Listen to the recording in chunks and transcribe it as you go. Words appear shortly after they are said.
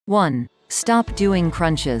1. Stop doing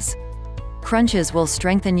crunches. Crunches will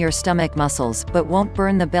strengthen your stomach muscles, but won't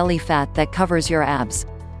burn the belly fat that covers your abs.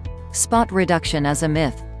 Spot reduction is a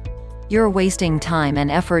myth. You're wasting time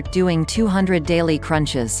and effort doing 200 daily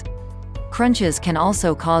crunches. Crunches can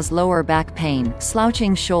also cause lower back pain,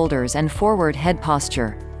 slouching shoulders and forward head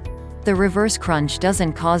posture. The reverse crunch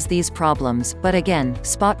doesn't cause these problems, but again,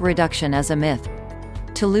 spot reduction is a myth.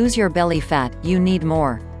 To lose your belly fat, you need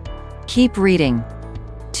more. Keep reading.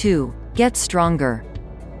 2. Get stronger.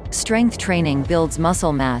 Strength training builds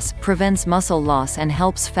muscle mass, prevents muscle loss and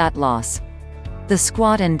helps fat loss. The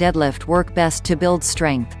squat and deadlift work best to build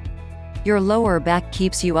strength. Your lower back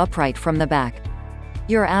keeps you upright from the back.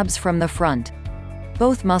 Your abs from the front.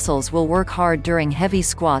 Both muscles will work hard during heavy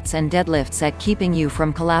squats and deadlifts at keeping you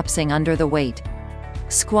from collapsing under the weight.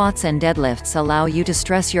 Squats and deadlifts allow you to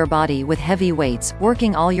stress your body with heavy weights,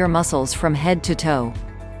 working all your muscles from head to toe.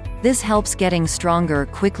 This helps getting stronger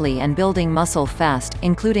quickly and building muscle fast,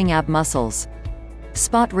 including ab muscles.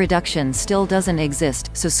 Spot reduction still doesn't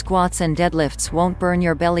exist, so squats and deadlifts won't burn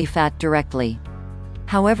your belly fat directly.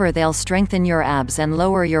 However, they'll strengthen your abs and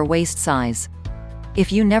lower your waist size.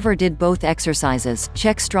 If you never did both exercises,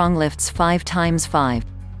 check StrongLifts 5x5.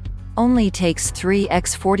 Only takes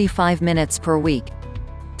 3x 45 minutes per week.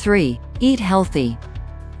 3. Eat healthy.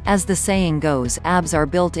 As the saying goes, abs are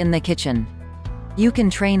built in the kitchen. You can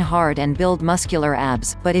train hard and build muscular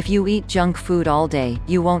abs, but if you eat junk food all day,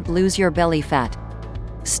 you won't lose your belly fat.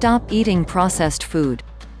 Stop eating processed food.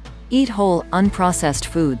 Eat whole, unprocessed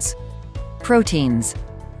foods. Proteins.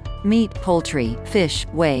 Meat, poultry, fish,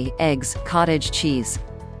 whey, eggs, cottage cheese.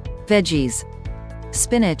 Veggies.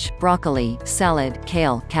 Spinach, broccoli, salad,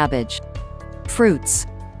 kale, cabbage. Fruits.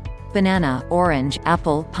 Banana, orange,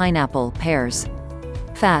 apple, pineapple, pears.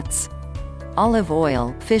 Fats. Olive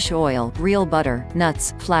oil, fish oil, real butter,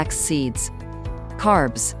 nuts, flax seeds.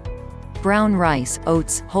 Carbs. Brown rice,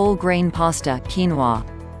 oats, whole grain pasta, quinoa.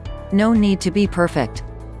 No need to be perfect.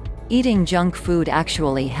 Eating junk food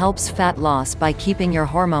actually helps fat loss by keeping your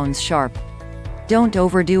hormones sharp. Don't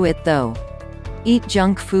overdo it though. Eat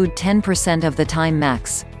junk food 10% of the time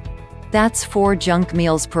max. That's 4 junk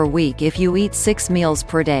meals per week if you eat 6 meals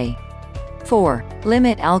per day. 4.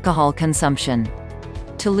 Limit alcohol consumption.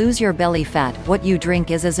 To lose your belly fat, what you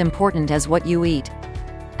drink is as important as what you eat.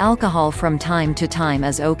 Alcohol from time to time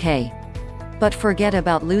is okay. But forget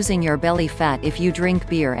about losing your belly fat if you drink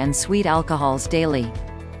beer and sweet alcohols daily.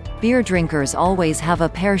 Beer drinkers always have a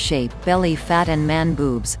pear-shape, belly fat and man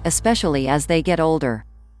boobs, especially as they get older.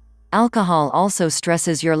 Alcohol also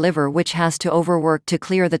stresses your liver, which has to overwork to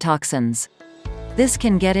clear the toxins. This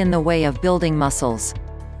can get in the way of building muscles.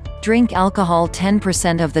 Drink alcohol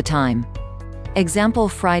 10% of the time. Example: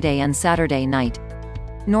 Friday and Saturday night.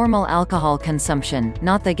 Normal alcohol consumption,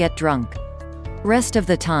 not the get drunk. Rest of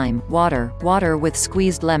the time, water with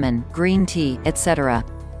squeezed lemon, green tea, etc.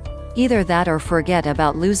 Either that or forget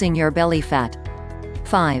about losing your belly fat.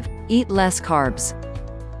 5. Eat less carbs.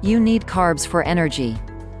 You need carbs for energy.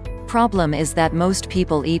 Problem is that most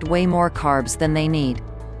people eat way more carbs than they need.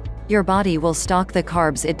 Your body will stock the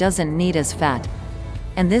carbs it doesn't need as fat.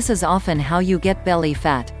 And this is often how you get belly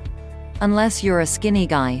fat. Unless you're a skinny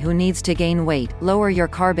guy who needs to gain weight, lower your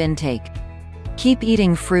carb intake. Keep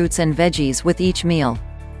eating fruits and veggies with each meal.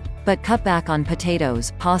 But cut back on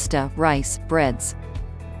potatoes, pasta, rice, breads.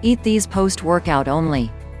 Eat these post-workout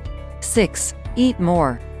only. 6. Eat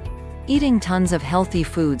more. Eating tons of healthy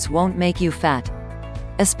foods won't make you fat.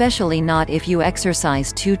 Especially not if you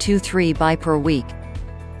exercise 2 to 3 by per week.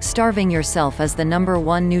 Starving yourself is the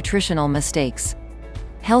 #1 nutritional mistakes.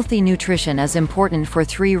 Healthy nutrition is important for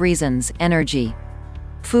 3 reasons. Energy.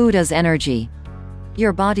 Food is energy.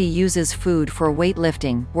 Your body uses food for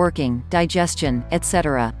weightlifting, working, digestion,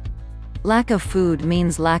 etc. Lack of food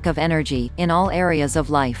means lack of energy, in all areas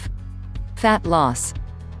of life. Fat loss.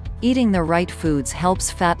 Eating the right foods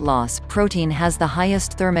helps fat loss. Protein has the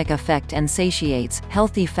highest thermic effect and satiates.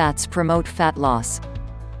 Healthy fats promote fat loss.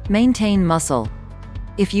 Maintain muscle.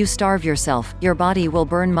 If you starve yourself, your body will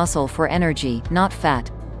burn muscle for energy, not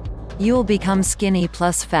fat. You'll become skinny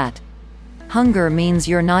plus fat. Hunger means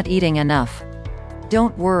you're not eating enough.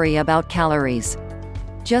 Don't worry about calories.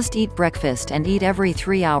 Just eat breakfast and eat every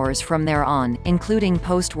 3 hours from there on, including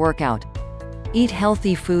post-workout. Eat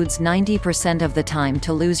healthy foods 90% of the time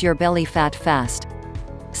to lose your belly fat fast.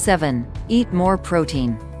 7. Eat more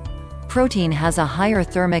protein. Protein has a higher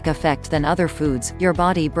thermic effect than other foods. Your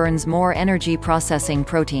body burns more energy processing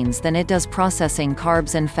proteins than it does processing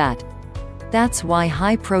carbs and fat. That's why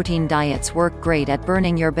high-protein diets work great at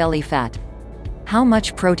burning your belly fat. How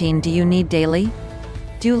much protein do you need daily?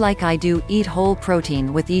 Do like I do, eat whole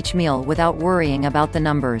protein with each meal without worrying about the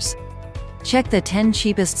numbers. Check the 10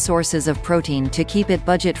 cheapest sources of protein to keep it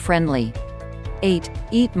budget-friendly. 8.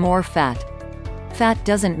 Eat more fat. Fat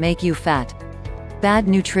doesn't make you fat. Bad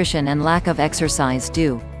nutrition and lack of exercise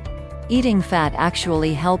do. Eating fat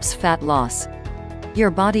actually helps fat loss.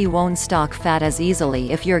 Your body won't stock fat as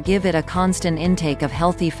easily if you give it a constant intake of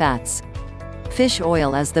healthy fats. Fish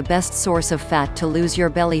oil is the best source of fat to lose your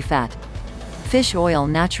belly fat. Fish oil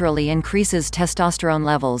naturally increases testosterone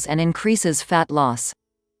levels and increases fat loss.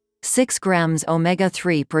 6 grams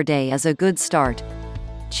omega-3 per day is a good start.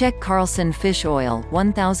 Check Carlson fish oil,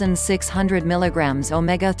 1,600 milligrams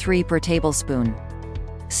omega-3 per tablespoon.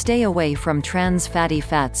 Stay away from trans fatty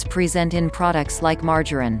fats present in products like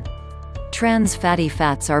margarine. Trans fatty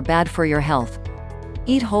fats are bad for your health.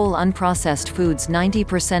 Eat whole unprocessed foods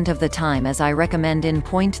 90% of the time as I recommend in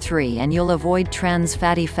point 3 and you'll avoid trans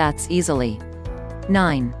fatty fats easily.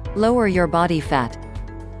 9. Lower your body fat.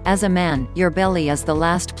 As a man, your belly is the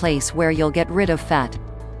last place where you'll get rid of fat.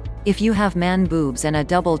 If you have man boobs and a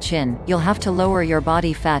double chin, you'll have to lower your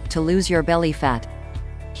body fat to lose your belly fat.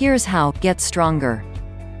 Here's how: get stronger.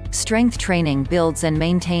 Strength training builds and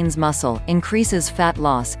maintains muscle, increases fat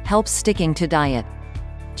loss, helps sticking to diet.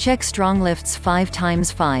 Check StrongLifts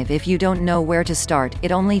 5x5 if you don't know where to start,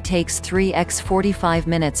 it only takes 3x 45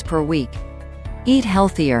 minutes per week. Eat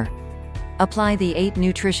healthier. Apply the 8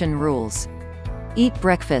 nutrition rules. Eat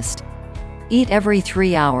breakfast. Eat every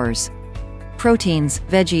 3 hours. Proteins,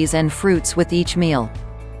 veggies and fruits with each meal.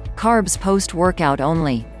 Carbs post-workout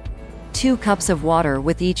only. 2 cups of water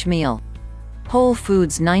with each meal. Whole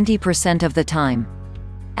foods 90% of the time.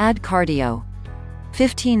 Add cardio.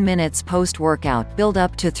 15 minutes post-workout, build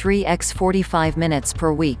up to 3x 45 minutes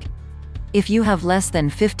per week. If you have less than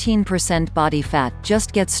 15% body fat,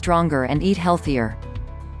 just get stronger and eat healthier.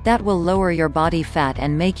 That will lower your body fat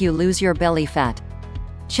and make you lose your belly fat.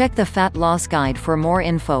 Check the Fat Loss Guide for more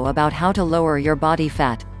info about how to lower your body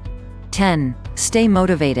fat. 10. Stay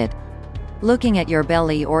motivated. Looking at your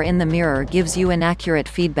belly or in the mirror gives you inaccurate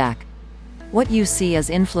feedback. What you see is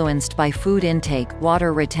influenced by food intake,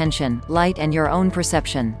 water retention, light and your own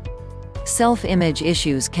perception. Self-image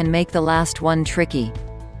issues can make the last one tricky.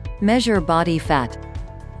 Measure body fat.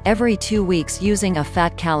 Every 2 weeks using a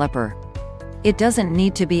fat caliper. It doesn't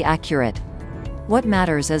need to be accurate. What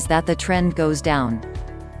matters is that the trend goes down.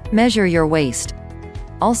 Measure your waist.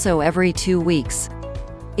 Also every 2 weeks.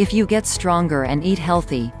 If you get stronger and eat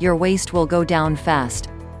healthy, your waist will go down fast.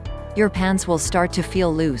 Your pants will start to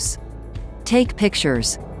feel loose. Take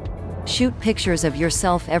pictures. Shoot pictures of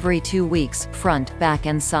yourself every 2 weeks, front, back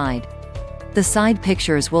and side. The side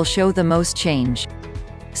pictures will show the most change.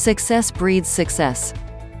 Success breeds success.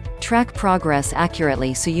 Track progress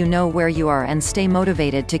accurately so you know where you are and stay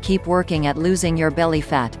motivated to keep working at losing your belly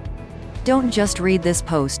fat. Don't just read this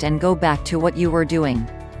post and go back to what you were doing.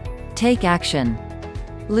 Take action.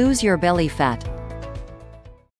 Lose your belly fat.